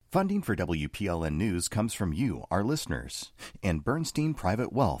Funding for WPLN News comes from you, our listeners, and Bernstein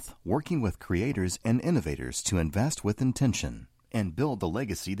Private Wealth, working with creators and innovators to invest with intention and build the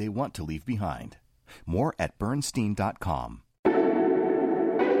legacy they want to leave behind. More at Bernstein.com.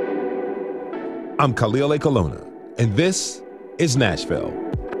 I'm Khalil Ekalona, and this is Nashville.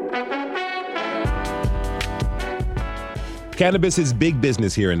 Cannabis is big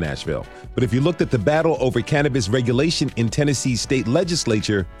business here in Nashville, but if you looked at the battle over cannabis regulation in Tennessee's state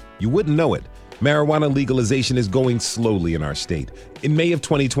legislature, you wouldn't know it. Marijuana legalization is going slowly in our state. In May of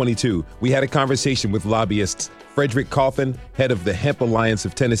 2022, we had a conversation with lobbyists Frederick Coffin, head of the Hemp Alliance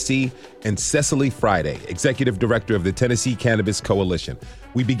of Tennessee, and Cecily Friday, executive director of the Tennessee Cannabis Coalition.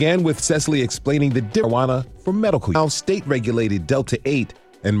 We began with Cecily explaining the difference marijuana for medical use, how state-regulated Delta-8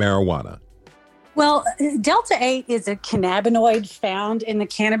 and marijuana. Well, Delta-8 is a cannabinoid found in the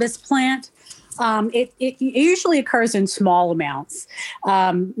cannabis plant. It usually occurs in small amounts,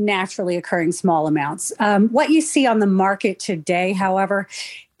 naturally occurring small amounts. What you see on the market today, however,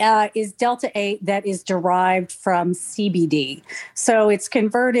 is Delta-8 that is derived from CBD. So it's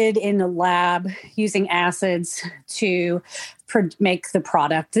converted in the lab using acids to make the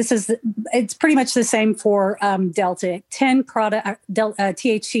product. It's pretty much the same for Delta-10 product,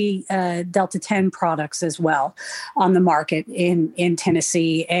 THC Delta-10 products as well on the market in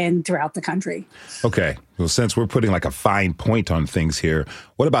Tennessee and throughout the country. Okay. Well, since we're putting like a fine point on things here,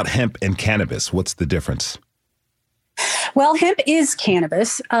 what about hemp and cannabis? What's the difference? Well, hemp is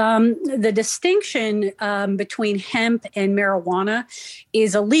cannabis. The distinction between hemp and marijuana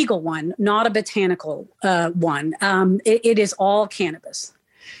is a legal one, not a botanical one. It is all cannabis.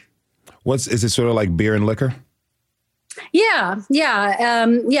 Is it sort of like beer and liquor? Yeah. With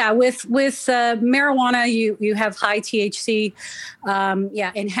marijuana, you have high THC.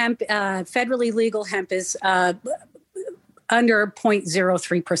 And hemp, federally legal hemp is under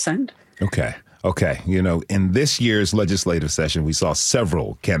 0.03%. Okay. You know, in this year's legislative session, we saw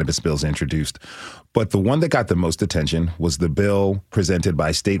several cannabis bills introduced, but the one that got the most attention was the bill presented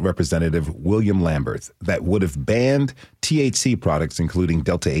by State Representative William Lambert that would have banned THC products, including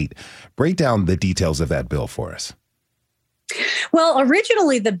Delta-8. Break down the details of that bill for us. Well,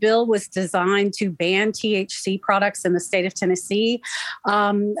 originally the bill was designed to ban THC products in the state of Tennessee.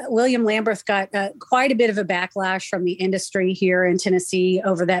 William Lambert got quite a bit of a backlash from the industry here in Tennessee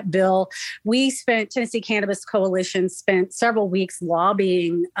over that bill. Tennessee Cannabis Coalition spent several weeks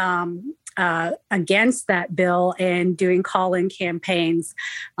lobbying against that bill and doing call-in campaigns,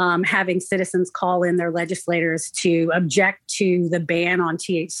 having citizens call in their legislators to object to the ban on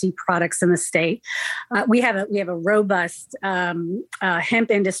THC products in the state. We have a robust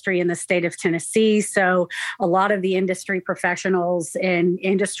hemp industry in the state of Tennessee, so a lot of the industry professionals and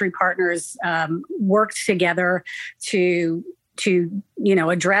industry partners worked together to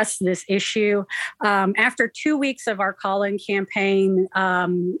address this issue. After 2 weeks of our call-in campaign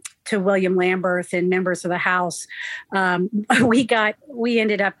to William Lambert and members of the House, I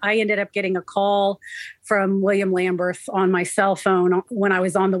ended up getting a call from William Lambert on my cell phone when I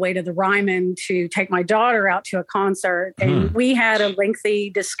was on the way to the Ryman to take my daughter out to a concert. And we had a lengthy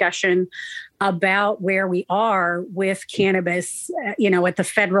discussion about where we are with cannabis, at the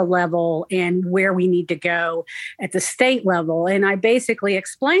federal level and where we need to go at the state level. And I basically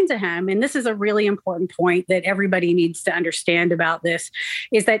explained to him, and this is a really important point that everybody needs to understand about this,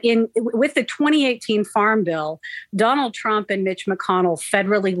 is that with the 2018 Farm Bill, Donald Trump and Mitch McConnell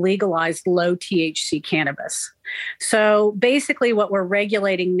federally legalized low THC cannabis. So basically what we're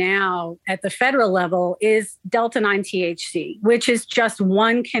regulating now at the federal level is Delta-9 THC, which is just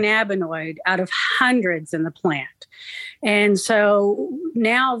one cannabinoid out of hundreds in the plant. And so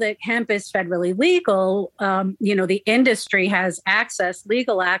now that hemp is federally legal, the industry has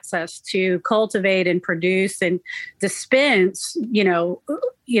legal access to cultivate and produce and dispense,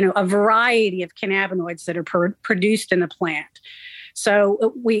 a variety of cannabinoids that are produced in the plant.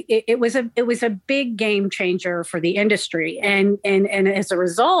 So it was a big game changer for the industry, and as a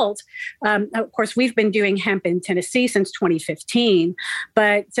result, of course, we've been doing hemp in Tennessee since 2015,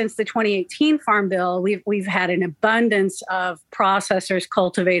 but since the 2018 Farm Bill, we've had an abundance of processors,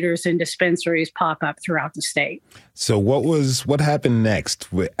 cultivators, and dispensaries pop up throughout the state. So what happened next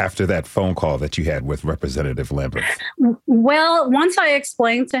after that phone call that you had with Representative Lambert? Well, once I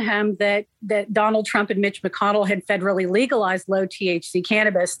explained to him that that Donald Trump and Mitch McConnell had federally legalized low THC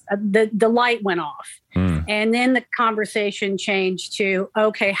cannabis, the light went off. And then the conversation changed to,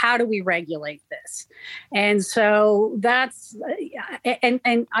 okay, how do we regulate this? And so that's,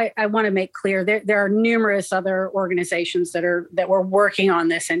 and I want to make clear there are numerous other organizations that were working on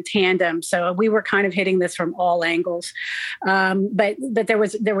this in tandem. So we were kind of hitting this from all angles. But there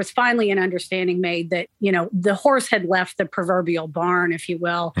was finally an understanding made that, the horse had left the proverbial barn, if you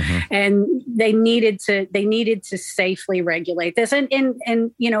will, and they needed to safely regulate this. And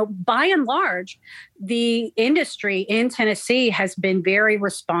by and large, the industry in Tennessee has been very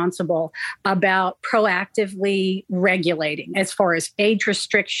responsible about proactively regulating as far as age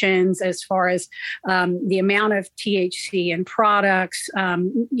restrictions, as far as the amount of THC in products,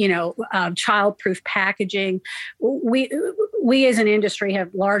 child-proof packaging. We as an industry have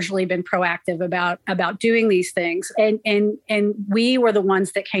largely been proactive about doing these things, and we were the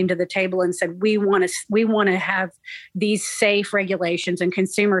ones that came to the table and said we want to have these safe regulations and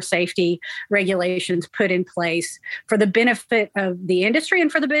consumer safety regulations put in place for the benefit of the industry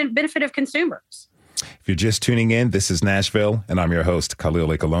and for the benefit of consumers. If you're just tuning in, this is Nashville, and I'm your host, Khalil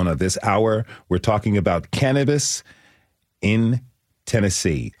Ekalona. This hour, we're talking about cannabis in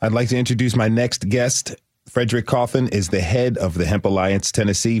Tennessee. I'd like to introduce my next guest. Frederick Coffin is the head of the Hemp Alliance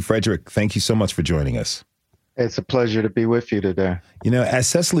Tennessee. Frederick, thank you so much for joining us. It's a pleasure to be with you today. As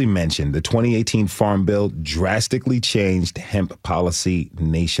Cecily mentioned, the 2018 Farm Bill drastically changed hemp policy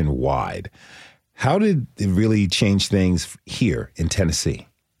nationwide. How did it really change things here in Tennessee?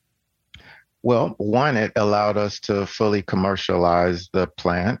 Well, one, it allowed us to fully commercialize the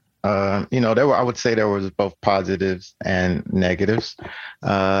plant. I would say there was both positives and negatives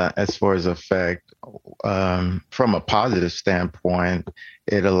as far as effect. From a positive standpoint,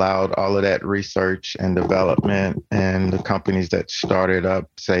 it allowed all of that research and development and the companies that started up,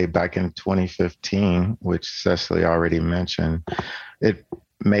 say, back in 2015, which Cecily already mentioned, it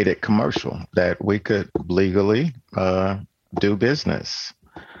made it commercial, that we could legally do business.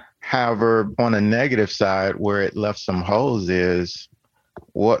 However, on a negative side, where it left some holes is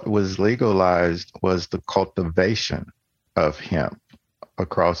what was legalized was the cultivation of hemp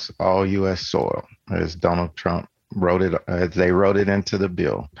across all U.S. soil, as Donald Trump wrote it, as they wrote it into the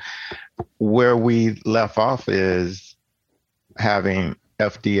bill. Where we left off is having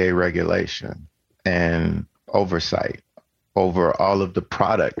FDA regulation and oversight over all of the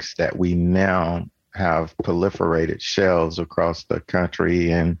products that we now have proliferated shelves across the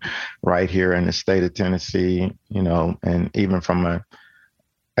country and right here in the state of Tennessee, and even from an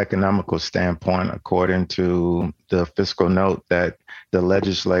economical standpoint, according to the fiscal note that the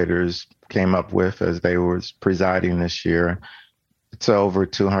legislators came up with as they were presiding this year, it's over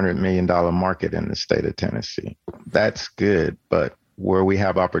 $200 million market in the state of Tennessee. That's good, but where we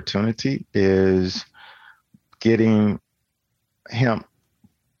have opportunity is getting hemp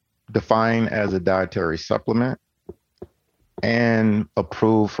defined as a dietary supplement and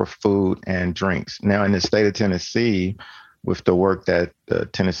approved for food and drinks. Now, in the state of Tennessee, with the work that the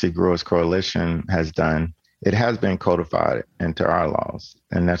Tennessee Growers Coalition has done, it has been codified into our laws.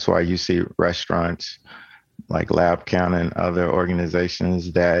 And that's why you see restaurants like Lab Count and other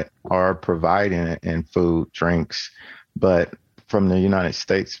organizations that are providing it in food, drinks. But from the United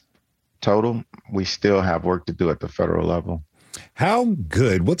States total, we still have work to do at the federal level.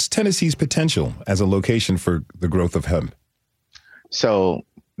 What's Tennessee's potential as a location for the growth of hemp? So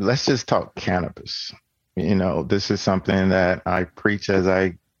let's just talk cannabis. This is something that I preach as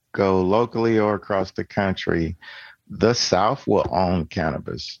I go locally or across the country. The South will own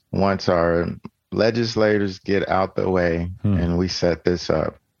cannabis once our legislators get out the way and we set this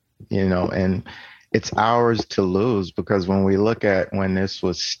up, and it's ours to lose, because when we look at when this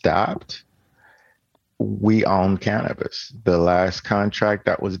was stopped, we own cannabis. The last contract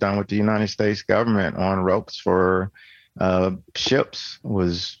that was done with the United States government on ropes for ships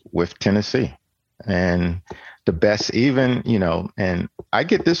was with Tennessee. And the best, even, and I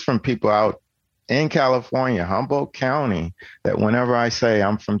get this from people out in California, Humboldt County, that whenever I say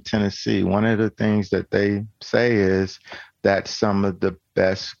I'm from Tennessee, one of the things that they say is that some of the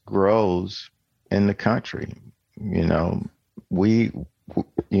best grows in the country.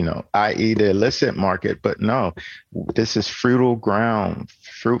 I.e. the illicit market, but no, this is fruitful ground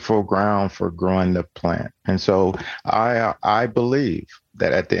for growing the plant. And so I believe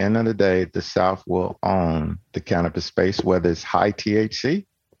that at the end of the day, the South will own the cannabis space, whether it's high THC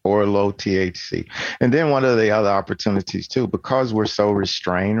or low THC. And then one of the other opportunities too, because we're so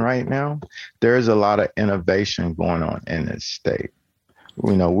restrained right now, there's a lot of innovation going on in this state.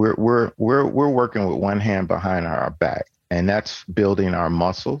 We're working with one hand behind our back. and that's building our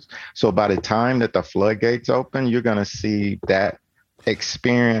muscles. So by the time that the floodgates open, you're going to see that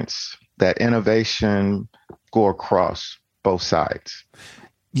experience, that innovation go across both sides.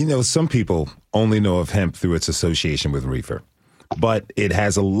 You know, some people only know of hemp through its association with reefer, but it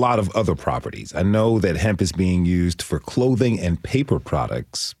has a lot of other properties. I know that hemp is being used for clothing and paper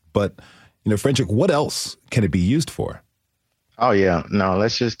products, but, Frederick, what else can it be used for? Oh, yeah. No,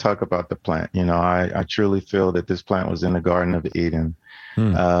 let's just talk about the plant. I truly feel that this plant was in the Garden of Eden.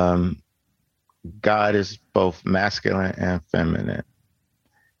 God is both masculine and feminine.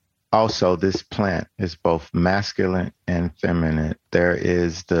 Also, this plant is both masculine and feminine. There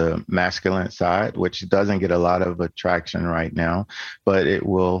is the masculine side, which doesn't get a lot of attraction right now, but it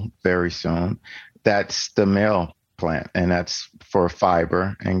will very soon. That's the male plant, and that's for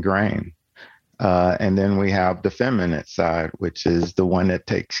fiber and grain. And then we have the feminine side, which is the one that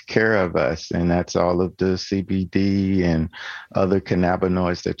takes care of us. And that's all of the CBD and other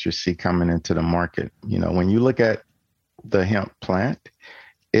cannabinoids that you see coming into the market. When you look at the hemp plant,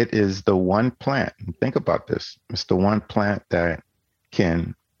 it is the one plant. Think about this. It's the one plant that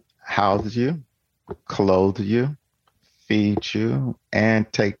can house you, clothe you, feed you, and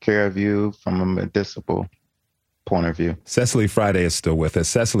take care of you from a medicinal point of view. Cecily Friday is still with us.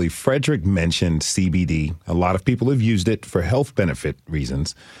 Cecily, Frederick mentioned CBD. A lot of people have used it for health benefit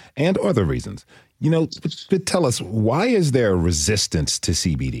reasons and other reasons. But tell us, why is there a resistance to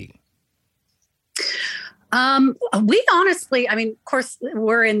CBD? We honestly, of course,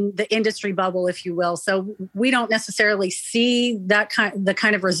 we're in the industry bubble, if you will. So we don't necessarily see the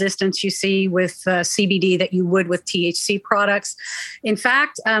kind of resistance you see with CBD that you would with THC products. In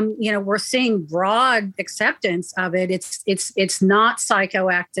fact, we're seeing broad acceptance of it. It's not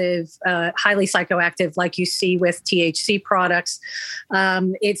psychoactive, highly psychoactive like you see with THC products.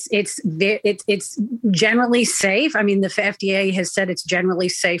 It's generally safe. The FDA has said it's generally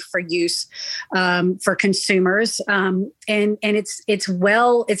safe for use for consumers, and it's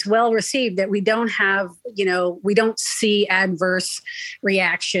well received that we don't have, we don't see adverse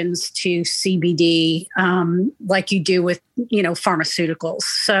reactions to CBD like you do with pharmaceuticals.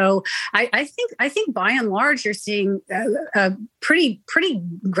 So I think by and large you're seeing a pretty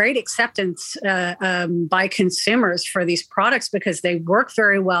great acceptance by consumers for these products because they work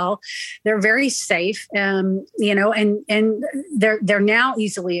very well, they're very safe, and they're now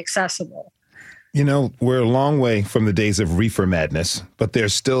easily accessible. We're a long way from the days of reefer madness, but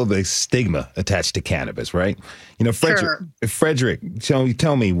there's still the stigma attached to cannabis, right? Frederick,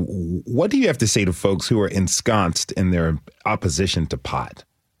 tell me, what do you have to say to folks who are ensconced in their opposition to pot?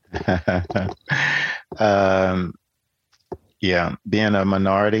 Being a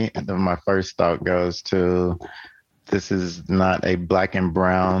minority, my first thought goes to this is not a black and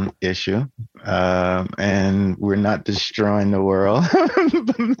brown issue, and we're not destroying the world.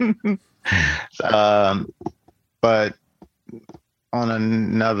 But on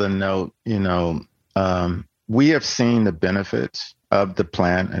another note, we have seen the benefits of the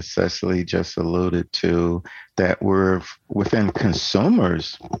plant, as Cecily just alluded to, that we're within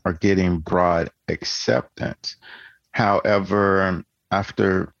consumers are getting broad acceptance. However,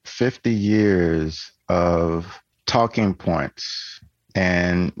 after 50 years of talking points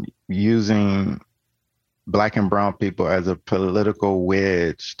and using Black and brown people as a political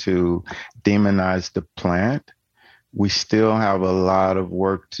wedge to demonize the plant, we still have a lot of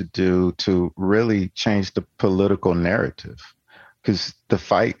work to do to really change the political narrative, because the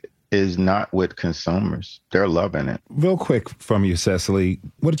fight is not with consumers. They're loving it. Real quick from you, Cecily,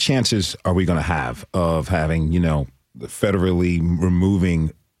 what chances are we going to have of having, federally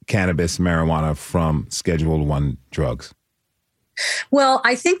removing cannabis, marijuana from Schedule I drugs? Well,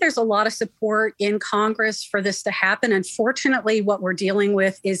 I think there's a lot of support in Congress for this to happen. Unfortunately, what we're dealing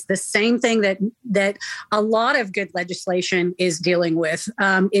with is the same thing that a lot of good legislation is dealing with,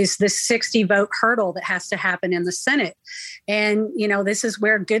 is the 60 vote hurdle that has to happen in the Senate. And, this is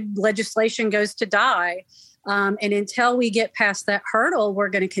where good legislation goes to die. And until we get past that hurdle, we're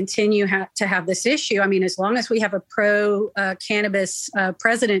going to continue to have this issue. As long as we have a pro-cannabis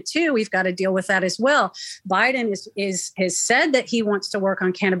president, too, we've got to deal with that as well. Biden has said that he wants to work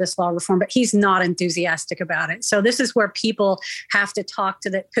on cannabis law reform, but he's not enthusiastic about it. So this is where people have to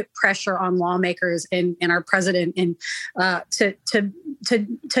put pressure on lawmakers and our president and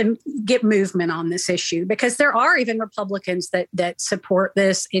to get movement on this issue, because there are even Republicans that support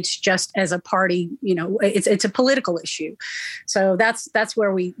this. It's just as a party, it's a political issue. So that's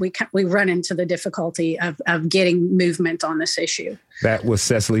where we run into the difficulty of getting movement on this issue. That was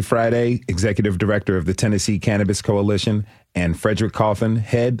Cecily Friday, Executive Director of the Tennessee Cannabis Coalition, and Frederick Coffin,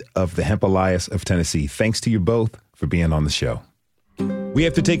 Head of the Hemp Alliance of Tennessee. Thanks to you both for being on the show. We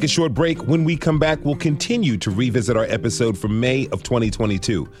have to take a short break. When we come back, we'll continue to revisit our episode from May of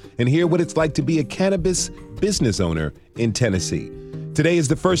 2022 and hear what it's like to be a cannabis business owner in Tennessee. Today is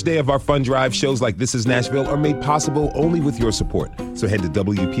the first day of our fund drive. Shows like This Is Nashville are made possible only with your support. So head to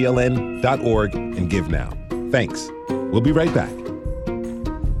WPLN.org and give now. Thanks. We'll be right back.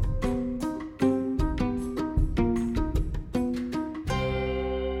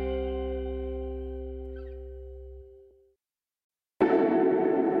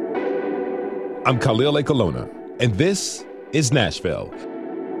 I'm Khalil Ekalona, and this is Nashville.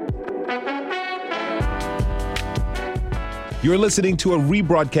 You're listening to a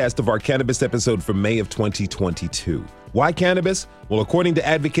rebroadcast of our cannabis episode from May of 2022. Why cannabis? Well, according to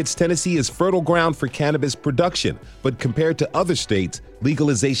advocates, Tennessee is fertile ground for cannabis production, but compared to other states,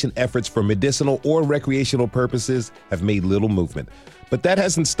 legalization efforts for medicinal or recreational purposes have made little movement. But that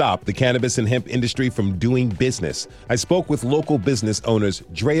hasn't stopped the cannabis and hemp industry from doing business. I spoke with local business owners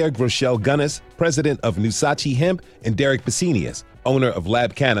Drea Groeschel Gunnis, president of Nusachi Hemp, and Derek Pisenius, owner of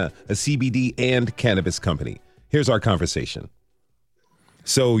Lab Canna, a CBD and cannabis company. Here's our conversation.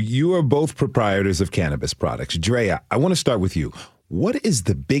 So you are both proprietors of cannabis products. Drea, I want to start with you. What is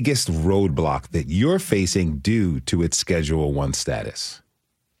the biggest roadblock that you're facing due to its Schedule I status?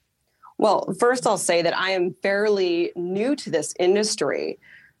 Well, first I'll say that I am fairly new to this industry.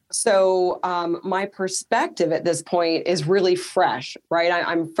 So my perspective at this point is really fresh, right?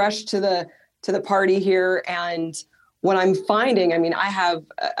 I'm fresh to the party here. And what I'm finding, I mean, I have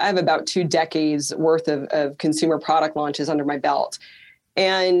about 2 decades worth of consumer product launches under my belt.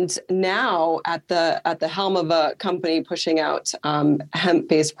 And now at the helm of a company pushing out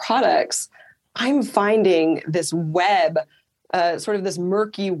hemp-based products, I'm finding this web, sort of this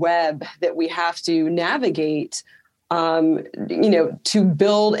murky web that we have to navigate, to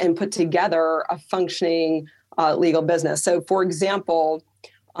build and put together a functioning legal business. So, for example,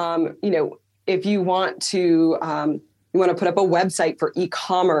 if you want to put up a website for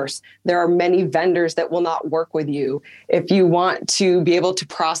e-commerce, there are many vendors that will not work with you. If you want to be able to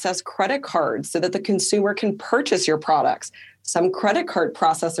process credit cards so that the consumer can purchase your products, some credit card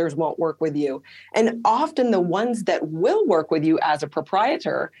processors won't work with you. And often the ones that will work with you as a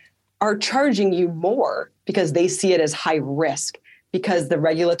proprietor are charging you more because they see it as high risk, because the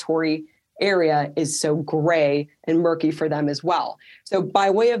regulatory area is so gray and murky for them as well. So by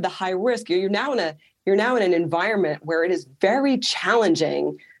way of the high risk, you're now in an environment where it is very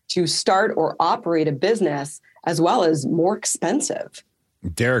challenging to start or operate a business, as well as more expensive.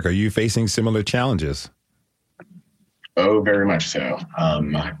 Derek, are you facing similar challenges? Oh, very much so.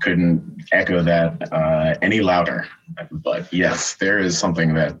 I couldn't echo that any louder. But yes, there is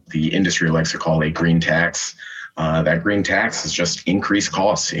something that the industry likes to call a green tax. That green tax is just increased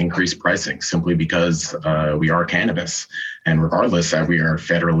costs, increased pricing, simply because we are cannabis. And regardless that we are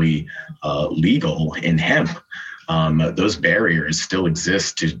federally legal in hemp, those barriers still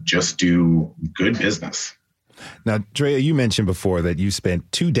exist to just do good business. Now, Drea, you mentioned before that you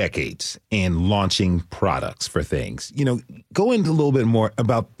spent 2 decades in launching products for things. Go into a little bit more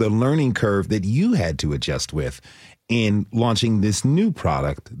about the learning curve that you had to adjust with in launching this new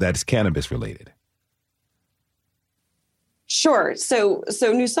product that's cannabis related. Sure. So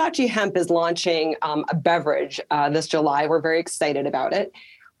Nusachi Hemp is launching a beverage this July. We're very excited about it.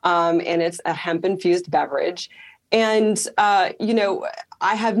 And it's a hemp-infused beverage. And,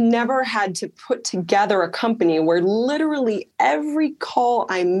 I have never had to put together a company where literally every call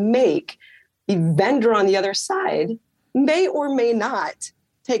I make, the vendor on the other side may or may not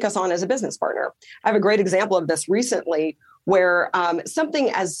take us on as a business partner. I have a great example of this recently where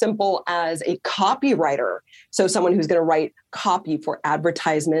something as simple as a copywriter, so someone who's going to write copy for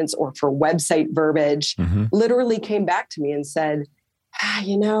advertisements or for website verbiage, literally came back to me and said,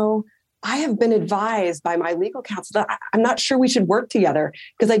 I have been advised by my legal counsel that I'm not sure we should work together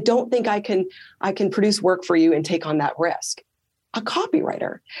because I don't think I can produce work for you and take on that risk. A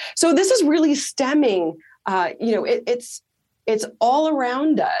copywriter. So this is really stemming, it's all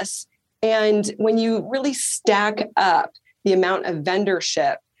around us. And when you really stack up the amount of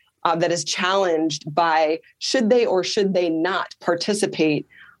vendorship that is challenged by should they or should they not participate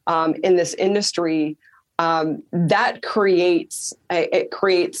in this industry, that creates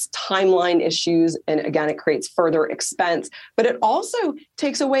timeline issues. And again, it creates further expense, but it also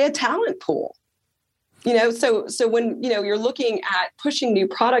takes away a talent pool. So when, you're looking at pushing new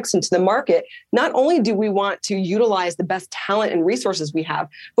products into the market, not only do we want to utilize the best talent and resources we have,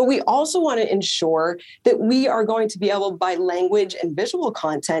 but we also want to ensure that we are going to be able, by language and visual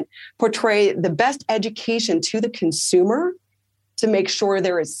content, portray the best education to the consumer to make sure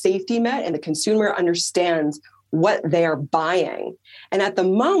there is safety met and the consumer understands what they are buying. And at the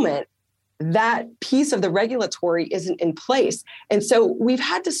moment, that piece of the regulatory isn't in place. And so we've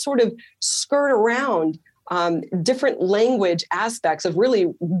had to sort of skirt around different language aspects of really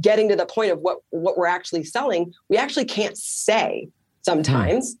getting to the point of what we're actually selling. We actually can't say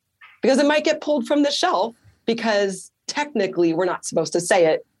sometimes because it might get pulled from the shelf because technically we're not supposed to say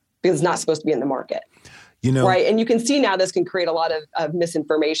it because it's not supposed to be in the market. Right. And you can see now this can create a lot of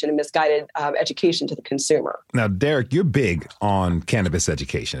misinformation and misguided education to the consumer. Now, Derek, you're big on cannabis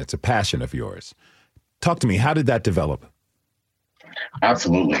education. It's a passion of yours. Talk to me. How did that develop?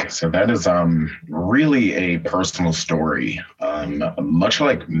 Absolutely. So that is really a personal story. Much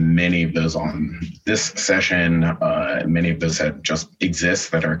like many of those on this session, many of those that just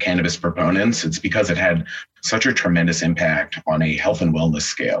exist that are cannabis proponents, it's because it had such a tremendous impact on a health and wellness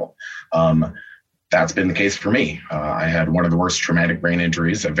scale. That's been the case for me. I had one of the worst traumatic brain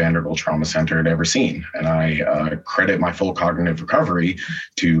injuries at Vanderbilt Trauma Center had ever seen. And I credit my full cognitive recovery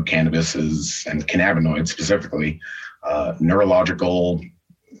to cannabis and cannabinoids specifically, neurological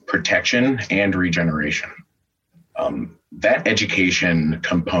protection and regeneration. That education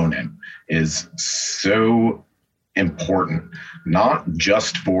component is so important, not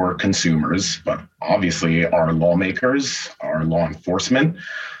just for consumers, but obviously our lawmakers, our law enforcement,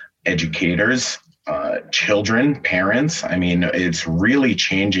 educators, children, parents. I mean, it's really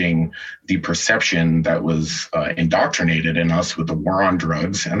changing the perception that was indoctrinated in us with the war on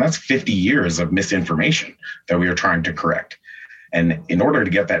drugs. And that's 50 years of misinformation that we are trying to correct. And in order to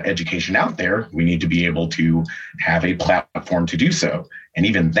get that education out there, we need to be able to have a platform to do so. And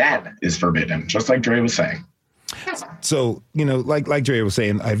even that is forbidden, just like Dre was saying. So, like Dre was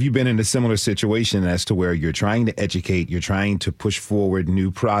saying, have you been in a similar situation as to where you're trying to educate, you're trying to push forward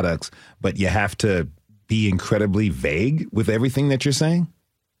new products, but you have to be incredibly vague with everything that you're saying?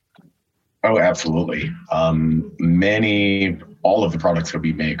 Oh, absolutely. All of the products that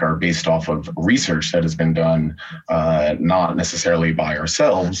we make are based off of research that has been done, not necessarily by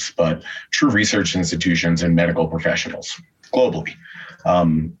ourselves, but true research institutions and medical professionals globally.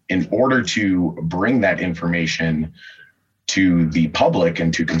 In order to bring that information to the public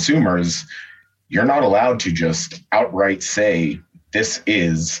and to consumers, you're not allowed to just outright say, this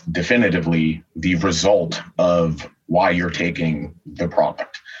is definitively the result of why you're taking the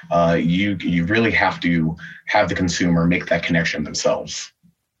product. You really have to have the consumer make that connection themselves.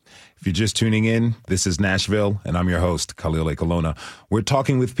 If you're just tuning in, this is Nashville, and I'm your host, Khalil A. Colonna. We're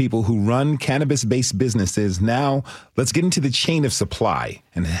talking with people who run cannabis-based businesses. Now, let's get into the chain of supply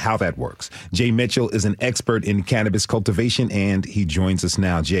and how that works. Jay Mitchell is an expert in cannabis cultivation, and he joins us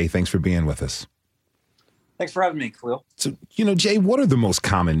now. Jay, thanks for being with us. Thanks for having me, Khalil. So, Jay, what are the most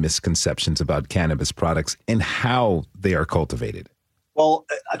common misconceptions about cannabis products and how they are cultivated? Well,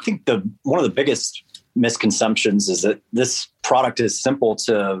 I think one of the biggest misconceptions is that this product is simple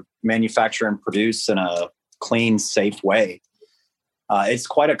to manufacture and produce in a clean, safe way. It's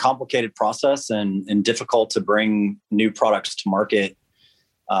quite a complicated process and difficult to bring new products to market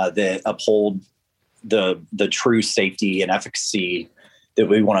that uphold the true safety and efficacy that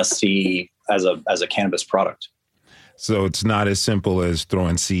we want to see as a cannabis product. So it's not as simple as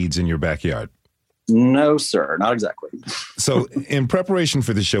throwing seeds in your backyard. No, sir, not exactly. So in preparation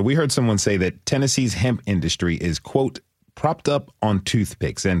for the show, we heard someone say that Tennessee's hemp industry is, quote, propped up on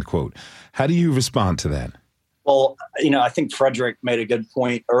toothpicks, end quote. How do you respond to that? Well, I think Frederick made a good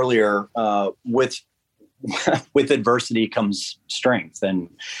point earlier. With adversity comes strength. And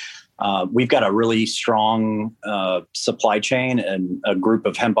we've got a really strong supply chain and a group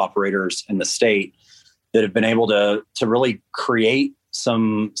of hemp operators in the state that have been able to really create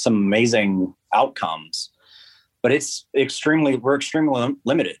some amazing outcomes, but we're extremely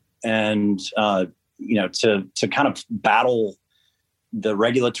limited. And, to kind of battle the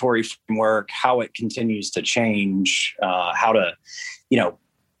regulatory framework, how it continues to change, how to,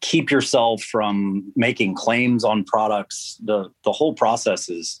 keep yourself from making claims on products. The whole process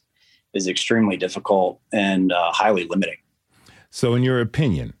is extremely difficult and highly limiting. So in your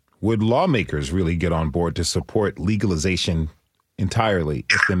opinion, would lawmakers really get on board to support legalization entirely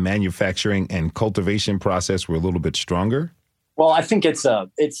if the manufacturing and cultivation process were a little bit stronger? Well, I think it's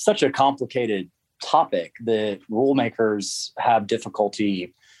such a complicated topic that rulemakers have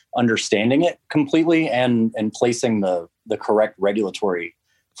difficulty understanding it completely and placing the correct regulatory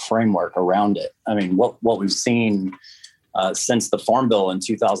framework around it. I mean, what we've seen since the Farm Bill in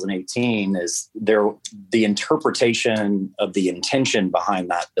 2018 is the interpretation of the intention behind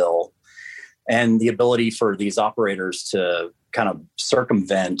that bill and the ability for these operators to kind of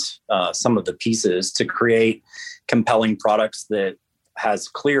circumvent some of the pieces to create compelling products that has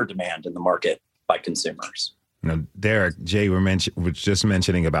clear demand in the market by consumers. Derek, Jay was just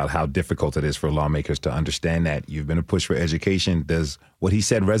mentioning about how difficult it is for lawmakers to understand that. You've been a push for education. Does what he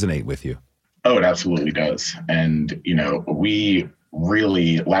said resonate with you? Oh, it absolutely does. And, we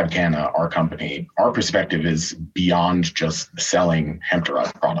really, LabCanna, our company, our perspective is beyond just selling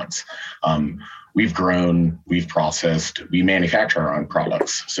hemp-derived products. We've grown, we've processed, we manufacture our own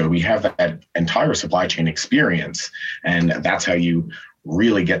products. So we have that entire supply chain experience. And that's how you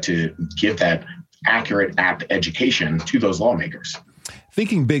really get to give that accurate, apt education to those lawmakers.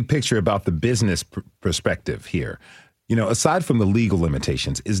 Thinking big picture about the business perspective here, aside from the legal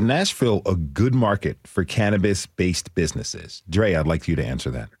limitations, is Nashville a good market for cannabis-based businesses? Dre, I'd like you to answer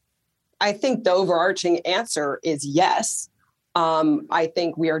that. I think the overarching answer is yes. I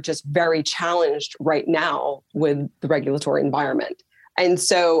think we are just very challenged right now with the regulatory environment. And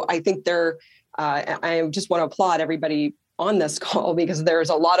so I think I just want to applaud everybody on this call, because there's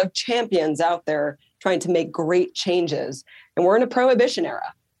a lot of champions out there trying to make great changes. And we're in a prohibition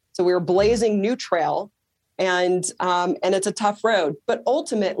era. So we're blazing new trail, and it's a tough road. But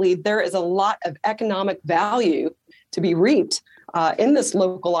ultimately, there is a lot of economic value to be reaped in this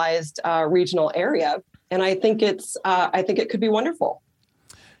localized regional area. And I think it could be wonderful.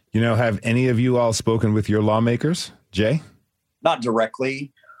 Have any of you all spoken with your lawmakers, Jay? Not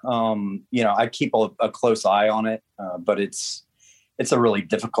directly. I keep a close eye on it, but it's a really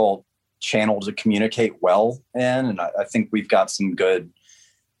difficult channel to communicate well in. And I think we've got some good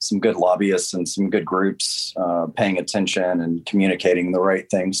lobbyists and some good groups paying attention and communicating the right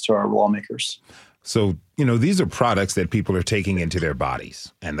things to our lawmakers. So, these are products that people are taking into their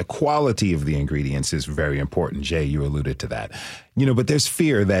bodies, and the quality of the ingredients is very important. Jay, you alluded to that. But there's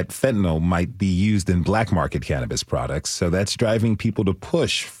fear that fentanyl might be used in black market cannabis products. So that's driving people to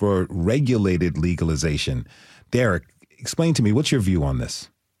push for regulated legalization. Derek, explain to me, what's your view on this?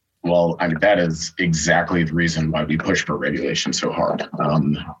 Well, that is exactly the reason why we push for regulation so hard.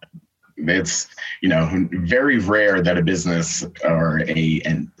 It's, very rare that a business or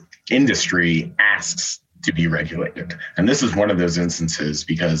an industry asks to be regulated. And this is one of those instances,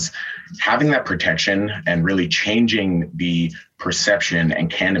 because having that protection and really changing the perception and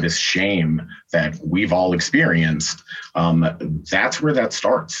cannabis shame that we've all experienced, that's where that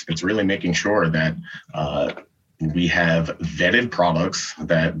starts. It's really making sure that we have vetted products,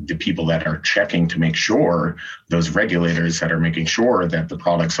 that the people that are checking to make sure, those regulators that are making sure that the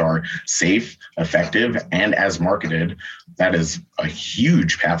products are safe, effective, and as marketed. That is a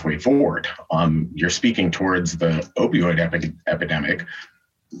huge pathway forward. You're speaking towards the opioid epidemic.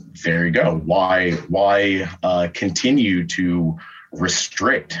 There you go. Why continue to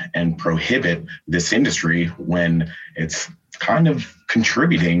restrict and prohibit this industry when it's kind of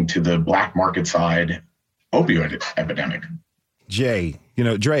contributing to the black market side opioid epidemic? Jay,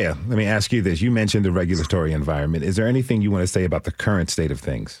 Drea, let me ask you this. You mentioned the regulatory environment. Is there anything you want to say about the current state of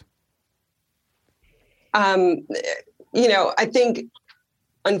things? I think,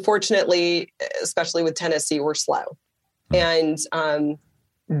 unfortunately, especially with Tennessee, we're slow. And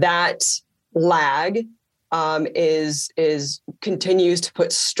that lag continues to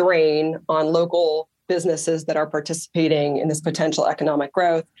put strain on local businesses that are participating in this potential economic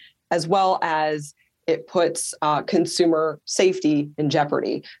growth, as well as it puts consumer safety in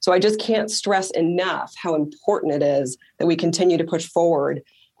jeopardy. So I just can't stress enough how important it is that we continue to push forward,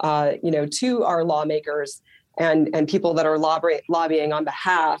 to our lawmakers and people that are lobbying on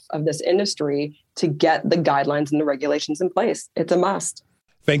behalf of this industry to get the guidelines and the regulations in place. It's a must.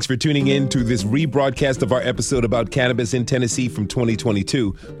 Thanks for tuning in to this rebroadcast of our episode about cannabis in Tennessee from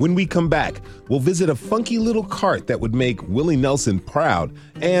 2022. When we come back, we'll visit a funky little cart that would make Willie Nelson proud,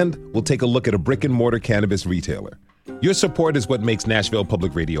 and we'll take a look at a brick and mortar cannabis retailer. Your support is what makes Nashville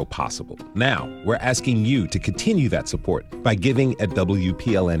Public Radio possible. Now, we're asking you to continue that support by giving at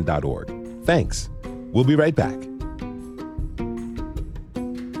WPLN.org. Thanks. We'll be right back.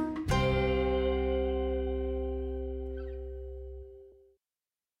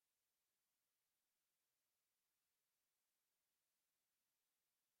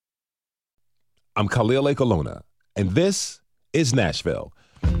 I'm Khalil Ekolona, and this is Nashville.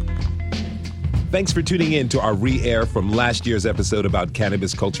 Thanks for tuning in to our re-air from last year's episode about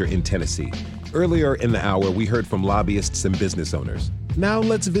cannabis culture in Tennessee. Earlier in the hour, we heard from lobbyists and business owners. Now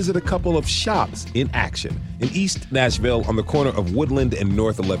let's visit a couple of shops in action. In East Nashville, on the corner of Woodland and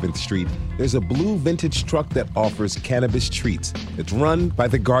North 11th Street, there's a blue vintage truck that offers cannabis treats. It's run by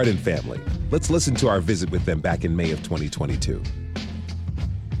the Garden family. Let's listen to our visit with them back in May of 2022.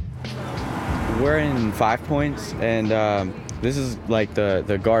 We're in 5 Points, and this is like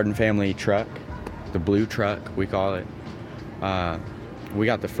the Garden family truck, the blue truck, we call it. We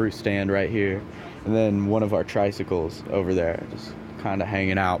got the fruit stand right here, And then one of our tricycles over there, just kind of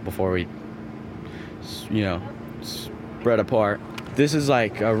hanging out before we, spread apart. This is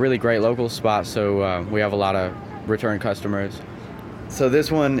like a really great local spot, so we have a lot of return customers. So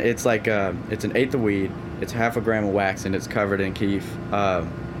this one, it's like it's an eighth of weed, it's half a gram of wax, and it's covered in keef.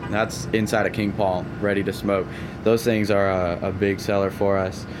 That's inside a King Paul, ready to smoke. Those things are a big seller for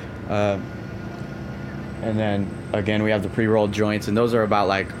us. And then again, we have the pre-rolled joints, and those are about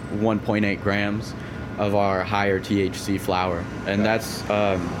like 1.8 grams of our higher THC flower, and that's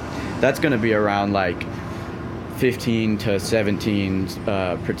going to be around like 15 to 17%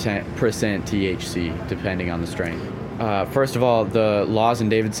 THC, depending on the strain. First of all, the laws in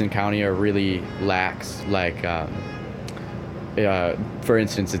Davidson County are really lax. Like, for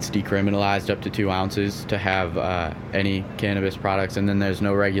instance, it's decriminalized up to 2 ounces to have any cannabis products, and then there's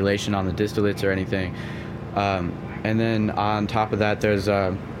no regulation on the distillates or anything. And then on top of that, there's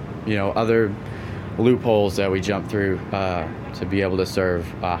other loopholes that we jump through to be able to serve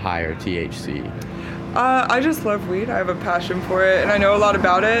higher THC. I just love weed. I have a passion for it, and I know a lot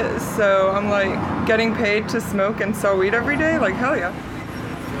about it. So I'm like, getting paid to smoke and sell weed every day, like, hell yeah.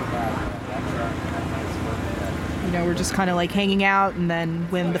 We're just kind of like hanging out, and then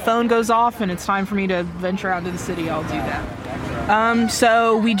when the phone goes off and it's time for me to venture out into the city, I'll do that.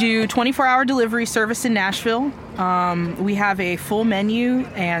 So we do 24-hour delivery service in Nashville. We have a full menu,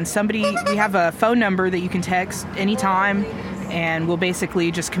 and we have a phone number that you can text anytime, and we'll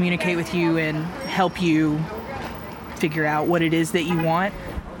basically just communicate with you and help you figure out what it is that you want.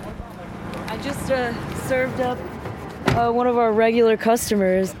 I just served up one of our regular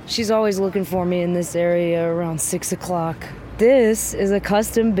customers. She's always looking for me in this area around 6 o'clock. This is a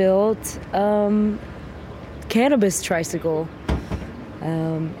custom-built cannabis tricycle.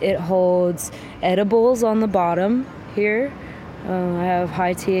 It holds edibles on the bottom here. I have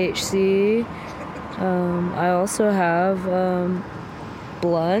high THC. I also have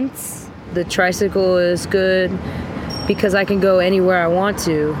blunts. The tricycle is good because I can go anywhere I want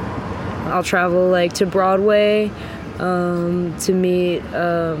to. I'll travel like to Broadway to meet,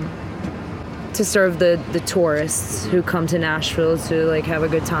 to serve the tourists who come to Nashville to like have a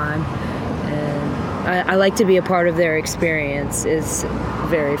good time. And I like to be a part of their experience. It's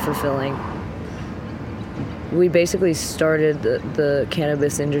very fulfilling. We basically started the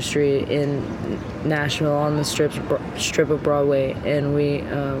cannabis industry in Nashville on the strip of Broadway, and we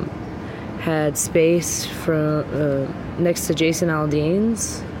had space next to Jason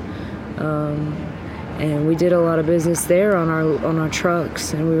Aldean's, and we did a lot of business there on our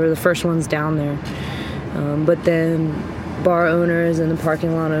trucks, and we were the first ones down there. But then bar owners and the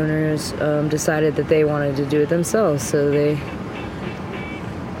parking lot owners decided that they wanted to do it themselves, so they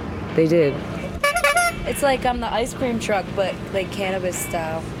did. It's like I'm the ice cream truck, but like cannabis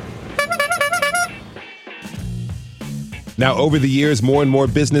style. Now, over the years, more and more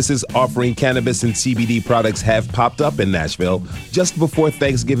businesses offering cannabis and CBD products have popped up in Nashville. Just before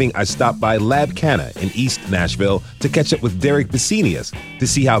Thanksgiving, I stopped by Lab Canna in East Nashville to catch up with Derek Piscinius to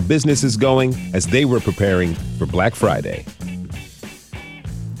see how business is going as they were preparing for Black Friday.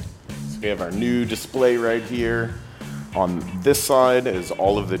 So we have our new display right here. On this side is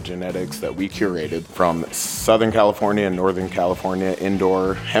all of the genetics that we curated from Southern California and Northern California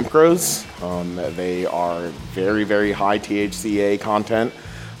indoor hemp grows. They are very, very high THCA content,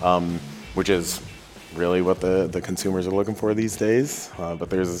 which is really what the consumers are looking for these days. But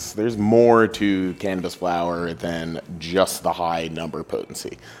there's more to cannabis flower than just the high number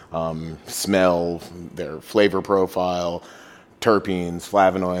potency. Smell, their flavor profile, terpenes,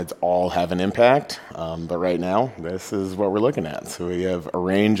 flavonoids all have an impact, but right now this is what we're looking at. So we have a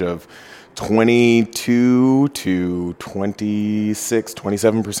range of 22 to 26,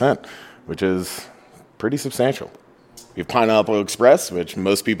 27%, which is pretty substantial. We have Pineapple Express, which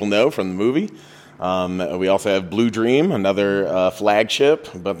most people know from the movie. We also have Blue Dream, another flagship,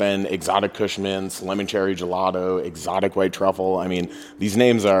 but then Exotic Kush Mints, Lemon Cherry Gelato, Exotic White Truffle. I mean, these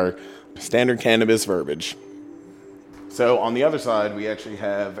names are standard cannabis verbiage. So on the other side, we actually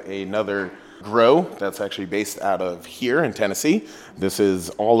have another grow that's actually based out of here in Tennessee. This is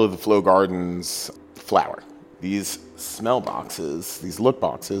all of the Flow Gardens flower. These smell boxes, these look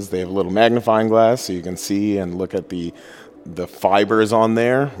boxes, they have a little magnifying glass so you can see and look at the fibers on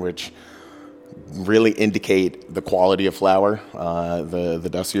there, which really indicate the quality of flower. The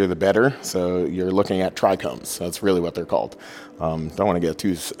dustier, the better. So you're looking at trichomes. That's really what they're called. Don't want to get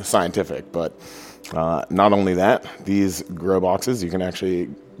too scientific, but not only that, these grow boxes, you can actually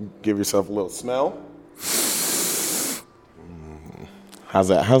give yourself a little smell. How's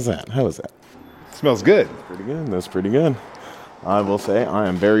that? How is that? Smells good. Pretty good. That's pretty good. I will say I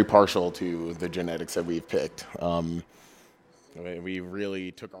am very partial to the genetics that we've picked. We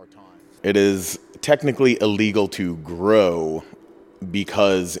really took our time. It is technically illegal to grow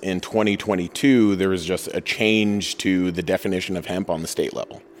because in 2022, there was just a change to the definition of hemp on the state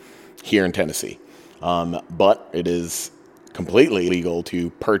level here in Tennessee. But it is completely legal to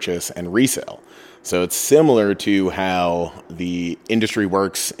purchase and resell. So it's similar to how the industry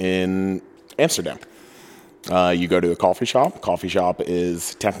works in Amsterdam. You go to a coffee shop. Coffee shop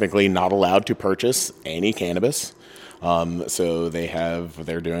is technically not allowed to purchase any cannabis. So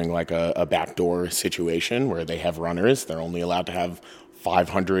they're doing like a backdoor situation where they have runners. They're only allowed to have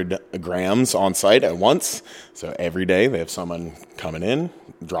 500 grams on site at once. So every day they have someone coming in,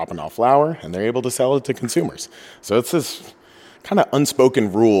 dropping off flower, and they're able to sell it to consumers. So it's this kind of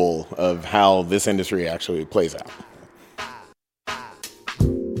unspoken rule of how this industry actually plays out. I'm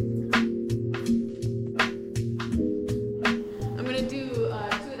going to do 2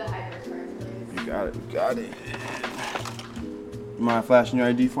 of the hybrids first, please. You got it. You mind flashing your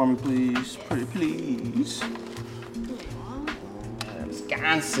ID for me, please? Pretty please.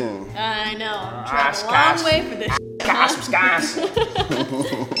 Wisconsin. I know. I'm traveling a long way for this. Wisconsin.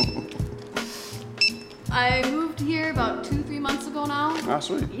 I moved here about 2-3 months ago now. Ah,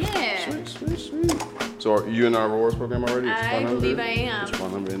 sweet. Yeah. Sweet. So are you in our rewards program already? I believe I am. Put your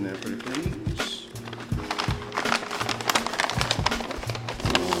phone number in there, pretty please.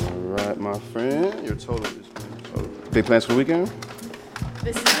 All right, my friend. Your total is big plans for the weekend?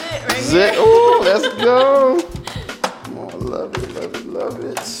 This is it right here. Ooh, let's go. Come on, love it.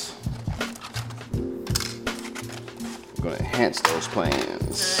 We're gonna enhance those plans.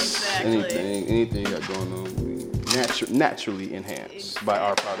 Exactly. Anything you got going on, we naturally enhanced by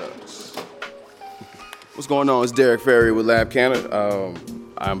our products. What's going on? It's Derek Ferry with Lab Canada.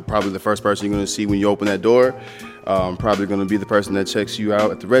 I'm probably the first person you're gonna see when you open that door. I'm probably going to be the person that checks you out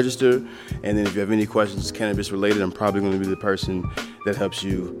at the register. And then if you have any questions cannabis related, I'm probably going to be the person that helps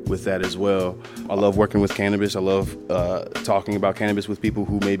you with that as well. I love working with cannabis. I love talking about cannabis with people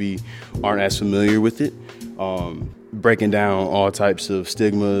who maybe aren't as familiar with it. Breaking down all types of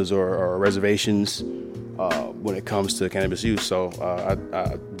stigmas or reservations when it comes to cannabis use. So I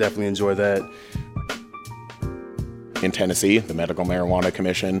definitely enjoy that. In Tennessee, the Medical Marijuana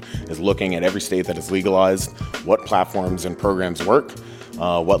Commission is looking at every state that is legalized, what platforms and programs work,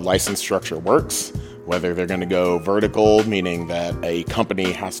 what license structure works, whether they're going to go vertical, meaning that a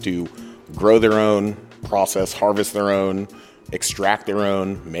company has to grow their own, process, harvest their own, extract their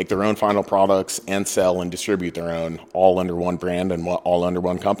own, make their own final products, and sell and distribute their own, all under one brand and all under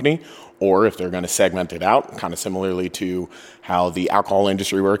one company, or if they're going to segment it out, kind of similarly to how the alcohol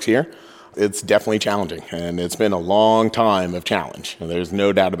industry works here. It's definitely challenging, and it's been a long time of challenge. There's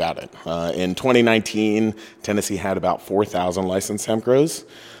no doubt about it. In 2019, Tennessee had about 4,000 licensed hemp grows.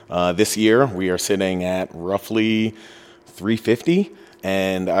 This year, we are sitting at roughly 350,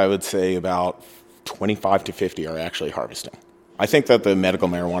 and I would say about 25 to 50 are actually harvesting. I think that the Medical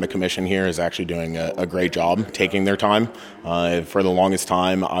Marijuana Commission here is actually doing a great job taking their time. For the longest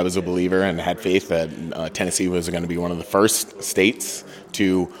time, I was a believer and had faith that Tennessee was going to be one of the first states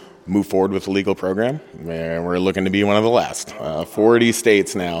to move forward with a legal program. We're looking to be one of the last. 40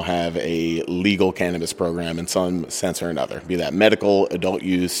 states now have a legal cannabis program in some sense or another, be that medical, adult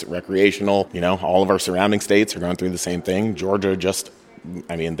use, recreational. All of our surrounding states are going through the same thing. Georgia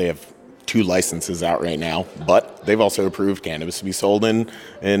they have 2 licenses out right now, but they've also approved cannabis to be sold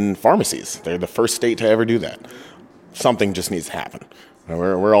in pharmacies. They're the first state to ever do that. Something just needs to happen.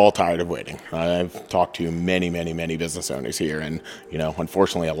 We're all tired of waiting. I've talked to many, many, many business owners here, and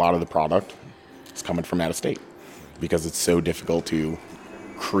unfortunately, a lot of the product is coming from out of state because it's so difficult to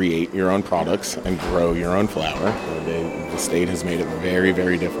create your own products and grow your own flower. The state has made it very,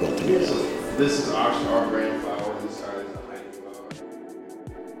 very difficult to do that. This is our brand flower.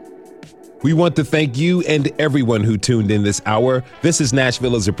 We want to thank you and everyone who tuned in this hour. This is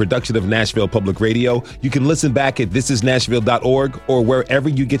Nashville is a production of Nashville Public Radio. You can listen back at thisisnashville.org or wherever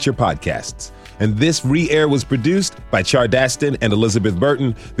you get your podcasts. And this re-air was produced by Char Daston and Elizabeth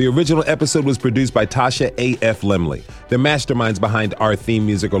Burton. The original episode was produced by Tasha A.F. Lemley. The masterminds behind our theme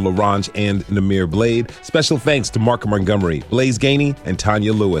music are LaRange and Namir Blade. Special thanks to Mark Montgomery, Blaze Gainey, and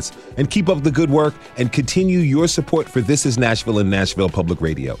Tanya Lewis. And keep up the good work and continue your support for This is Nashville and Nashville Public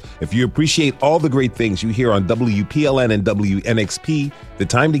Radio. If you appreciate all the great things you hear on WPLN and WNXP, the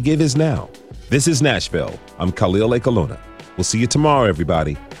time to give is now. This is Nashville. I'm Khalil Ekalona. We'll see you tomorrow,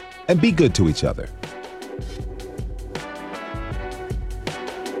 everybody. And be good to each other.